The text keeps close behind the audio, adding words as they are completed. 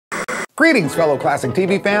Greetings, fellow classic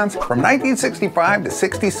TV fans. From 1965 to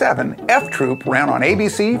 67, F Troop ran on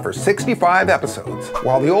ABC for 65 episodes.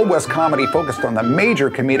 While the Old West comedy focused on the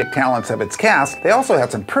major comedic talents of its cast, they also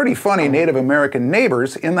had some pretty funny Native American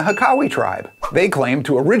neighbors in the Hekawi Tribe. They claimed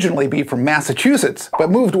to originally be from Massachusetts,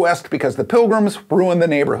 but moved west because the Pilgrims ruined the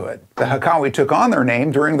neighborhood. The Hekawi took on their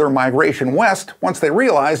name during their migration west once they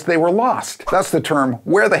realized they were lost. Thus the term,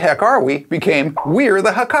 "Where the heck are we?" became "We're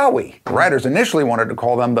the Hekawi." The writers initially wanted to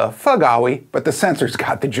call them the Fugawi, but the censors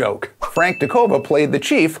got the joke. Frank Kova played the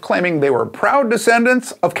chief, claiming they were proud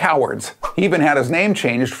descendants of cowards. He even had his name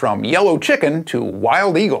changed from Yellow Chicken to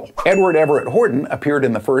Wild Eagle. Edward Everett Horton appeared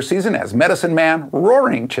in the first season as Medicine Man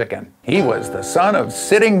Roaring Chicken. He was the son of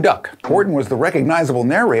Sitting Duck. Horton was the recognizable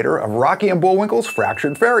narrator of Rocky and Bullwinkle's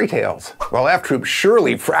Fractured Fairy Tales. Well, F Troop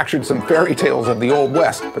surely fractured some fairy tales of the Old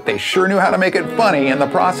West, but they sure knew how to make it funny in the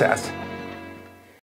process.